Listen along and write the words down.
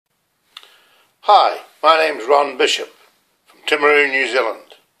Hi, my name's Ron Bishop from Timaru, New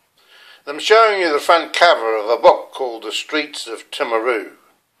Zealand. I'm showing you the front cover of a book called The Streets of Timaru.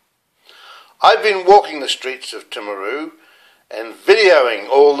 I've been walking the streets of Timaru and videoing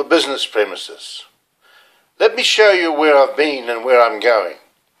all the business premises. Let me show you where I've been and where I'm going.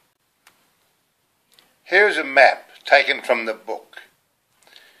 Here's a map taken from the book.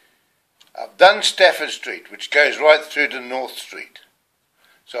 I've done Stafford Street, which goes right through to North Street.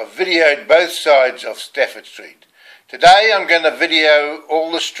 So I've videoed both sides of Stafford Street. Today I'm going to video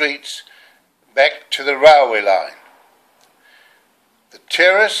all the streets back to the railway line. The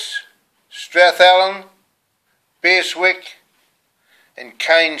Terrace, Strathallan, Beswick and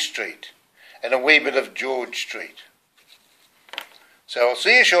Cain Street, and a wee bit of George Street. So I'll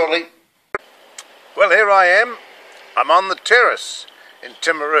see you shortly. Well, here I am. I'm on the Terrace in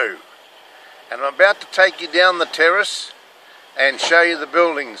Timaru, and I'm about to take you down the terrace and show you the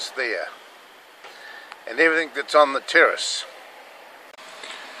buildings there and everything that's on the terrace.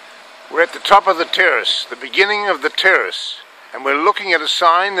 We're at the top of the terrace, the beginning of the terrace, and we're looking at a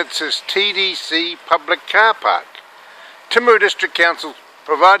sign that says TDC Public Car Park. Timaru District Council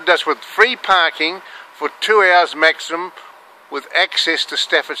provided us with free parking for 2 hours maximum with access to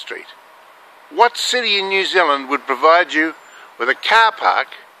Stafford Street. What city in New Zealand would provide you with a car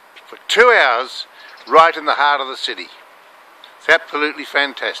park for 2 hours right in the heart of the city? It's absolutely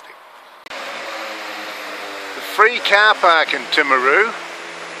fantastic. The free car park in Timaru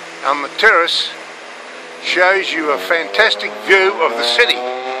on the terrace shows you a fantastic view of the city.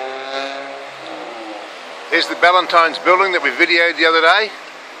 There's the Ballantyne's building that we videoed the other day.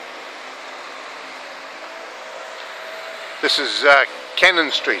 This is Cain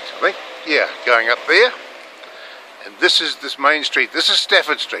Street, I think. Yeah, going up there. And this is this main street. This is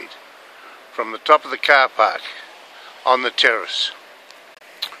Stafford Street from the top of the car park on the terrace.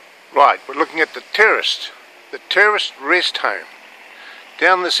 Right, we're looking at the Terrace Rest Home.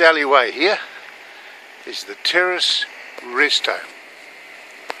 Down this alleyway here is the Terrace Rest Home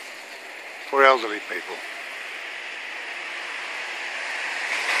for elderly people.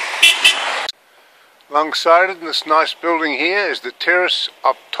 Alongside it in this nice building here is the Terrace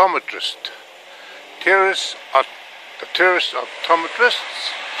Optometrist. The Terrace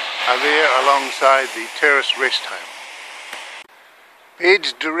Optometrists are there alongside the Terrace Rest Home.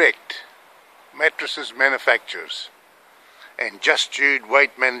 Beds Direct, mattresses manufacturers, and Just Jude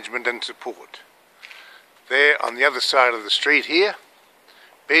weight management and support. There on the other side of the street here,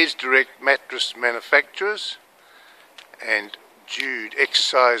 Beds Direct mattress manufacturers and Jude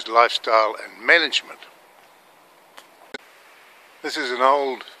exercise, lifestyle and management. This is an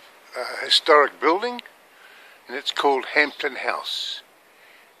old historic building, and it's called Hampton House.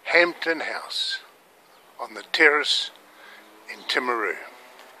 Hampton House on the terrace in Timaru.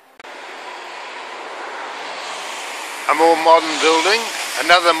 A more modern building,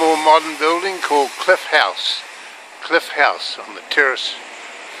 another more modern building called Cliff House. Cliff House on the terrace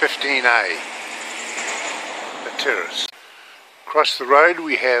 15A. The terrace. Across the road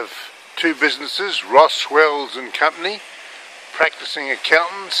we have two businesses, Ross Wells and Company, practicing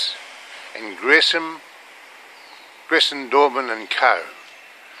accountants, and Gresson, Dorman and Co.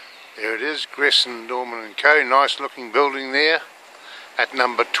 There it is, Gresson, Dorman and Co. Nice looking building there at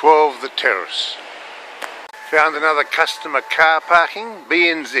number 12, the Terrace. Found another customer car parking,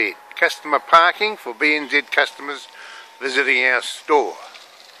 B&Z. Customer parking for B&Z customers visiting our store.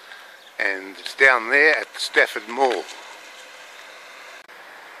 And it's down there at the Stafford Mall.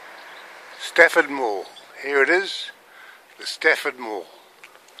 Stafford Mall. Here it is, the Stafford Mall.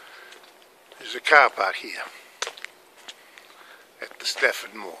 There's a car park here at the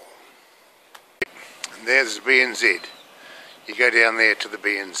Stafford Mall. And there's the B&Z. You go down there to the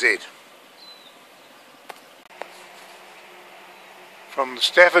B&Z. From the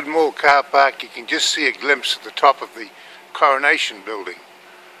Stafford Mall car park you can just see a glimpse at the top of the Coronation building,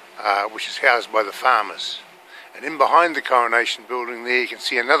 which is housed by the farmers. And in behind the Coronation building there you can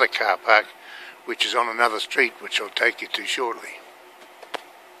see another car park which is on another street, which I'll take you to shortly.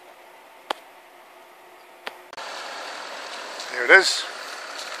 There it is.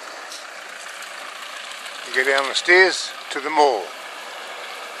 You go down the stairs to the mall.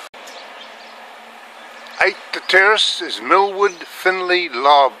 8 the Terrace is Millwood Finley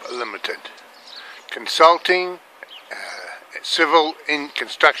Lob Limited, consulting civil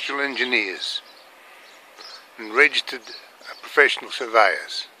construction engineers and registered professional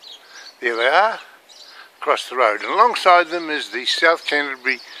surveyors. There they are, across the road, and alongside them is the South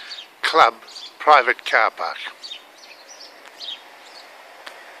Canterbury Club private car park.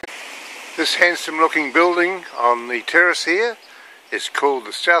 This handsome looking building on the terrace here is called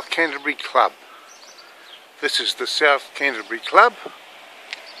the South Canterbury Club. This is the South Canterbury Club,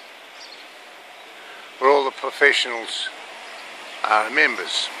 where all the professionals are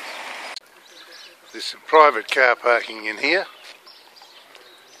members. There's some private car parking in here.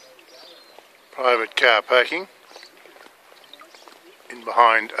 Private car parking in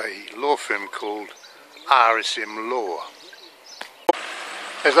behind a law firm called RSM Law.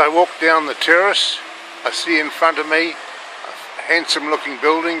 As I walk down the terrace, I see in front of me a handsome looking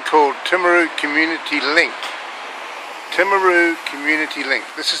building called Timaru Community Link. Timaru Community Link.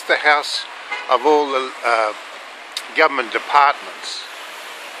 This is the house of all the government departments.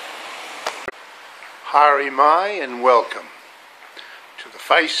 Haere mai and welcome to the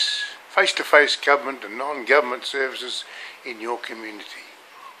face-to-face government and non-government services in your community.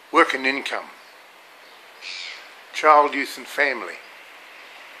 Work and income, child, youth and family,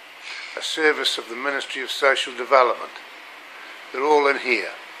 a service of the Ministry of Social Development. They're all in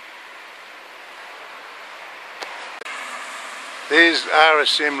here. There's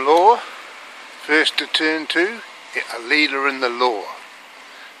RSM Law, first to turn to, a leader in the law.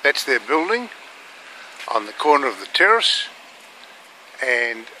 That's their building on the corner of the Terrace,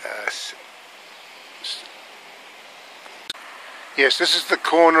 and yes, this is the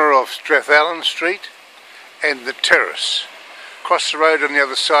corner of Strathallan Street and the Terrace. Across the road on the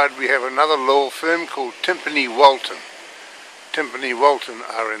other side we have another law firm called Timpany Walton. Timpany Walton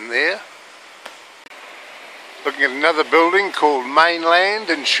are in there. Looking at another building called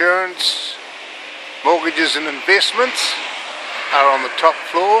Mainland Insurance, Mortgages and Investments are on the top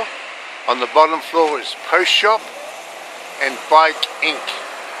floor. On the bottom floor is Post Shop and Bike Inc.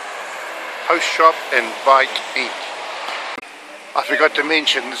 Post Shop and Bike Inc. I forgot to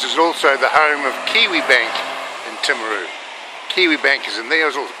mention this is also the home of Kiwi Bank in Timaru. Kiwi Bank is in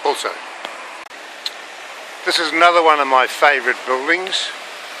there also. This is another one of my favourite buildings.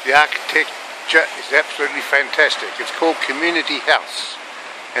 The architecture is absolutely fantastic. It's called Community House,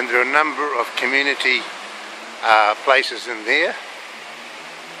 and there are a number of community places in there.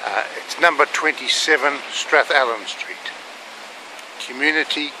 It's number 27 Strathallan Street.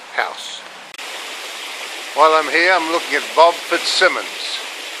 Community House. While I'm here, I'm looking at Bob Fitzsimmons.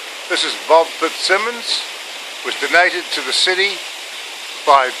 This is Bob Fitzsimmons. Was donated to the city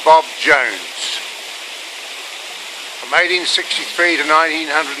by Bob Jones. From 1863 to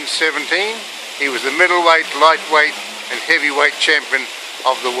 1917, he was the middleweight, lightweight and heavyweight champion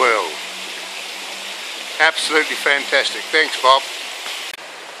of the world. Absolutely fantastic. Thanks, Bob.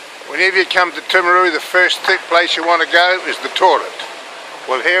 Whenever you come to Timaru, the first place you want to go is the toilet.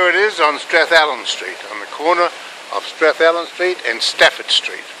 Well, here it is on Strathallan Street, on the corner of Strathallan Street and Stafford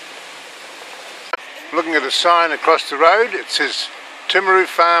Street. Looking at a sign across the road, it says Timaru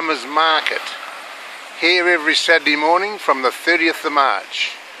Farmers Market. Here every Saturday morning from the 30th of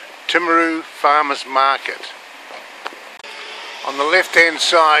March. Timaru Farmers Market. On the left-hand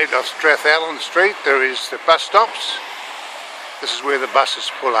side of Strathallan Street there is the bus stops. This is where the buses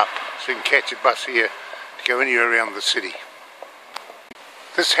pull up, so you can catch a bus here to go anywhere around the city.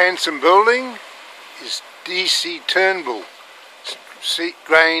 This handsome building is DC Turnbull,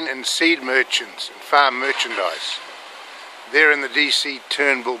 grain and seed merchants and farm merchandise. They're in the DC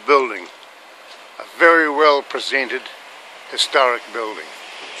Turnbull building, a very well presented historic building.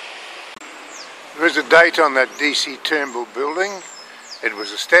 There is a date on that DC Turnbull building. It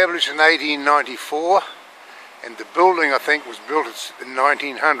was established in 1894, and the building I think was built in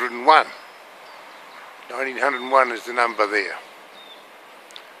 1901. 1901 is the number there.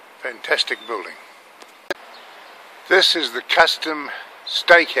 Fantastic building. This is the Custom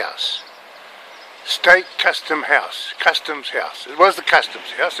Steakhouse. Steak Custom House. Customs House. It was the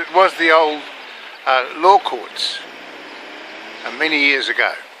Customs House. It was the old law courts many years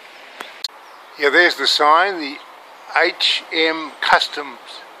ago. Yeah, there's the sign, the HM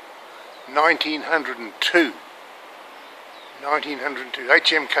Customs 1902. 1902.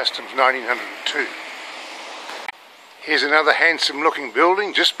 HM Customs 1902. Here's another handsome looking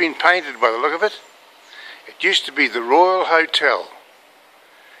building, just been painted by the look of it. It used to be the Royal Hotel.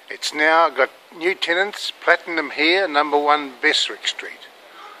 It's now got new tenants, Platinum here, number 1 Beswick Street,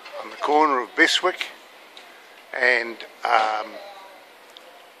 on the corner of Beswick and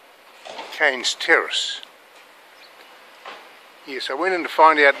Cain's Terrace. Yes, I went in to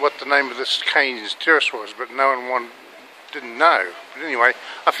find out what the name of this Cain's Terrace was, but no one didn't know. But anyway,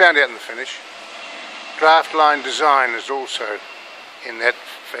 I found out in the finish. Draftline design is also in that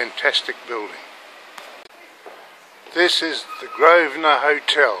fantastic building. This is the Grosvenor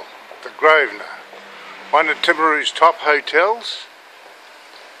Hotel, the Grosvenor, one of Timaru's top hotels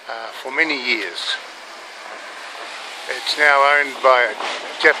for many years. It's now owned by a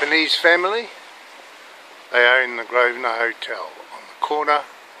Japanese family, They own the Grosvenor Hotel on the corner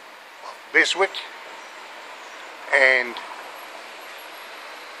of Beswick and...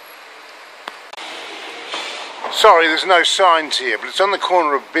 Sorry, there's no signs here, but it's on the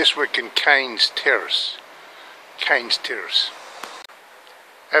corner of Beswick and Cain's Terrace. Cain's Terrace.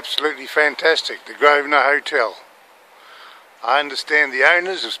 Absolutely fantastic, the Grosvenor Hotel. I understand the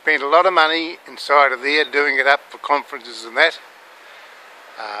owners have spent a lot of money inside of there doing it up for conferences and that.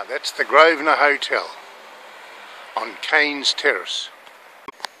 That's the Grosvenor Hotel on Cain's Terrace.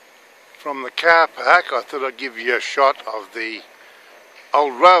 From the car park I thought I'd give you a shot of the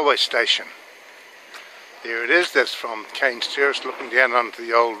old railway station. There it is, that's from Cain's Terrace looking down onto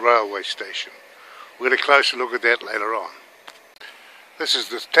the old railway station. We'll get a closer look at that later on. This is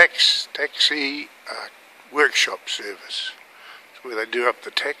the taxi workshop service. It's where they do up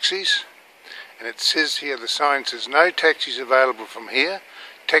the taxis. And it says here, the sign says, no taxis available from here.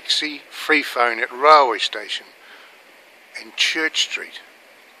 Taxi free phone at railway station and Church Street.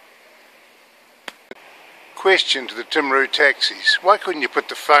 Question to the Timaru taxis. Why couldn't you put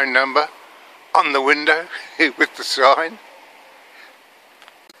the phone number on the window with the sign?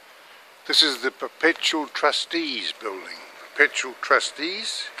 This is the Perpetual Trustees building. Perpetual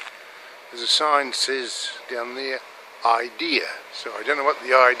Trustees. There's a sign that says down there, idea. So I don't know what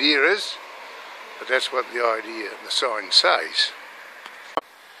the idea is, but that's what the sign says.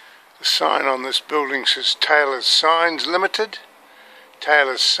 The sign on this building says Taylor's Signs Limited.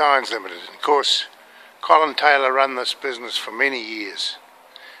 Taylor's Signs Limited. And of course, Colin Taylor ran this business for many years.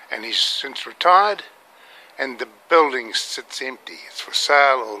 And he's since retired, and the building sits empty. It's for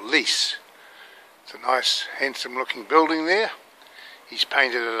sale or lease. It's a nice, handsome looking building there. He's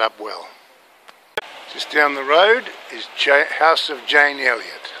painted it up well. Just down the road is House of Jane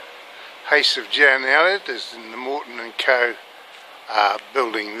Elliott. House of Jane Elliott is in the Morton and Co.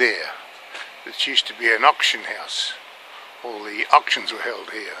 Building there. It used to be an auction house. All the auctions were held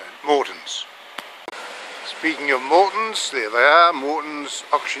here at Morton's. Speaking of Morton's, there they are, Morton's,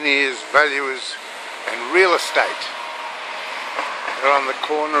 auctioneers, valuers and real estate. They're on the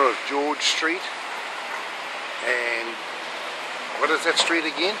corner of George Street and what is that street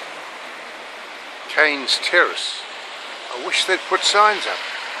again? Cain's Terrace. I wish they'd put signs up.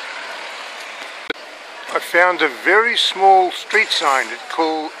 I found a very small street sign it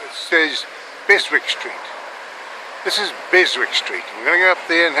says Beswick Street. This is Beswick Street. We're going to go up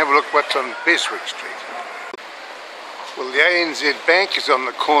there and have a look what's on Beswick Street. Well, the ANZ Bank is on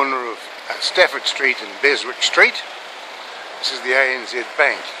the corner of Stafford Street and Beswick Street. This is the ANZ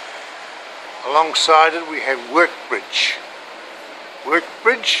Bank. Alongside it we have Workbridge.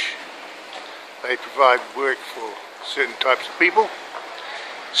 Workbridge, they provide work for certain types of people.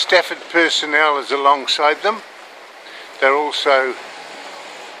 Stafford Personnel is alongside them. They're also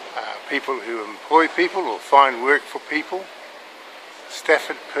people who employ people or find work for people.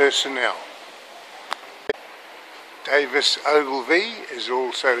 Stafford Personnel. Davis Ogilvy is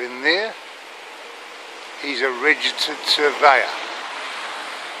also in there. He's a registered surveyor.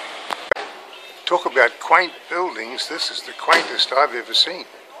 Talk about quaint buildings, this is the quaintest I've ever seen.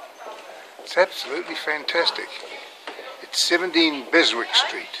 It's absolutely fantastic. It's 17 Beswick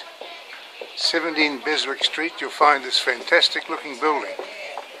Street. 17 Beswick Street, you'll find this fantastic looking building.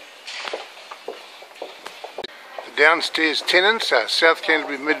 The downstairs tenants are South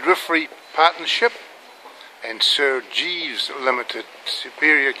Canterbury Midwifery Partnership and Sir Jeeves Limited,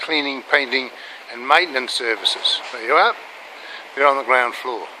 Superior Cleaning, Painting and Maintenance Services. There you are. They're on the ground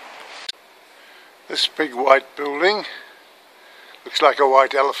floor. This big white building looks like a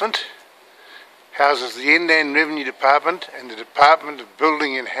white elephant. Houses the Inland Revenue Department and the Department of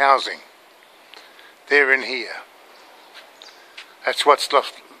Building and Housing. They're in here. That's what's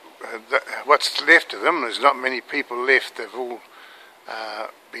left of them. There's not many people left. They've all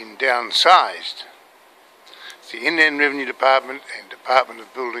been downsized. It's the Inland Revenue Department and Department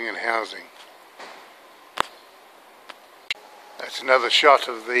of Building and Housing. That's another shot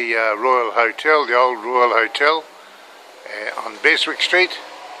of the Royal Hotel, the old Royal Hotel on Beswick Street,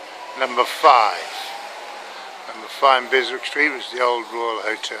 number 5. Number 5 Beswick Street was the old Royal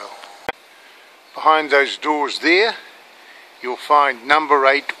Hotel. Behind those doors there, you'll find number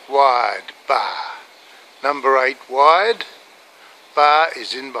 8 Wide Bar. Number 8 Wide Bar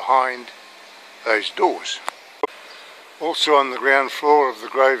is in behind those doors. Also on the ground floor of the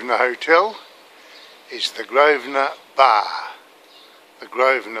Grosvenor Hotel is the Grosvenor Bar. The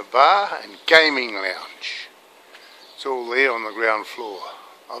Grosvenor Bar and Gaming Lounge. It's all there on the ground floor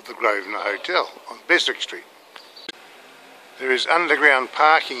of the Grosvenor Hotel on Beswick Street. There is underground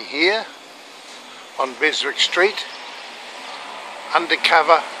parking here on Beswick Street.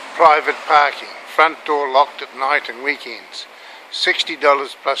 Undercover private parking front door locked at night and weekends.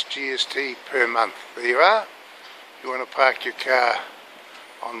 $60 plus GST per month. There you are. You want to park your car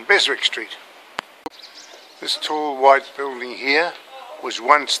on Beswick Street. This tall white building here was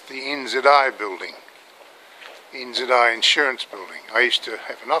once the NZI building. NZI Insurance Building. I used to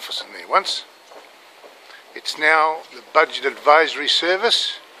have an office in there once. It's now the Budget Advisory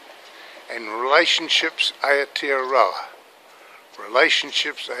Service and Relationships Aotearoa.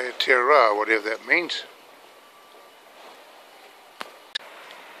 Relationships Aotearoa, whatever that means.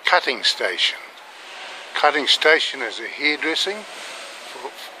 Cutting Station. Cutting Station is a hairdressing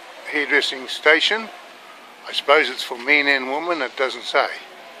station. I suppose it's for men and women, it doesn't say.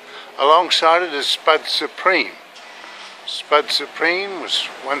 Alongside it is Spud Supreme. Spud Supreme was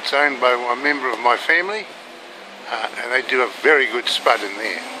once owned by a member of my family, and they do a very good spud in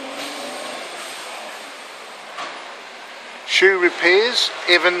there. Shoe repairs,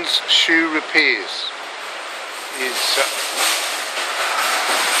 Evans Shoe Repairs is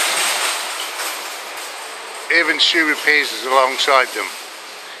Evans Shoe Repairs is alongside them.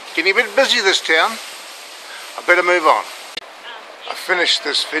 Getting a bit busy this town. I better move on. I finished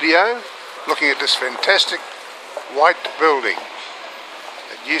this video looking at this fantastic white building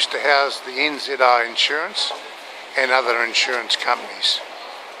that used to house the NZI Insurance and other insurance companies.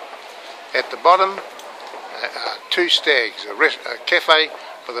 At the bottom, Two Stags, a cafe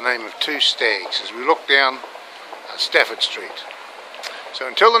by the name of Two Stags, as we look down Stafford Street. So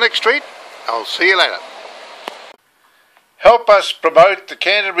until the next street, I'll see you later. Help us promote the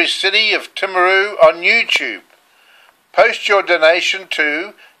Canterbury City of Timaru on YouTube. Post your donation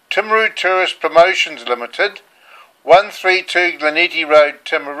to Timaru Tourist Promotions Limited, 132 Glenettie Road,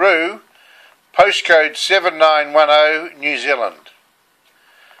 Timaru, postcode 7910, New Zealand.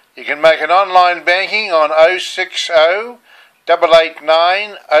 You can make an online banking on 060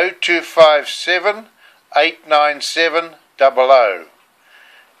 889 0257 897 00.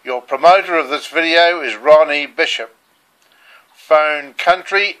 Your promoter of this video is Ronnie Bishop. Phone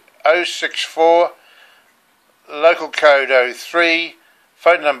country 064, local code 03,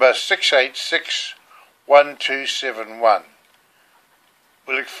 phone number 686 1271.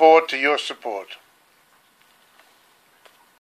 We look forward to your support.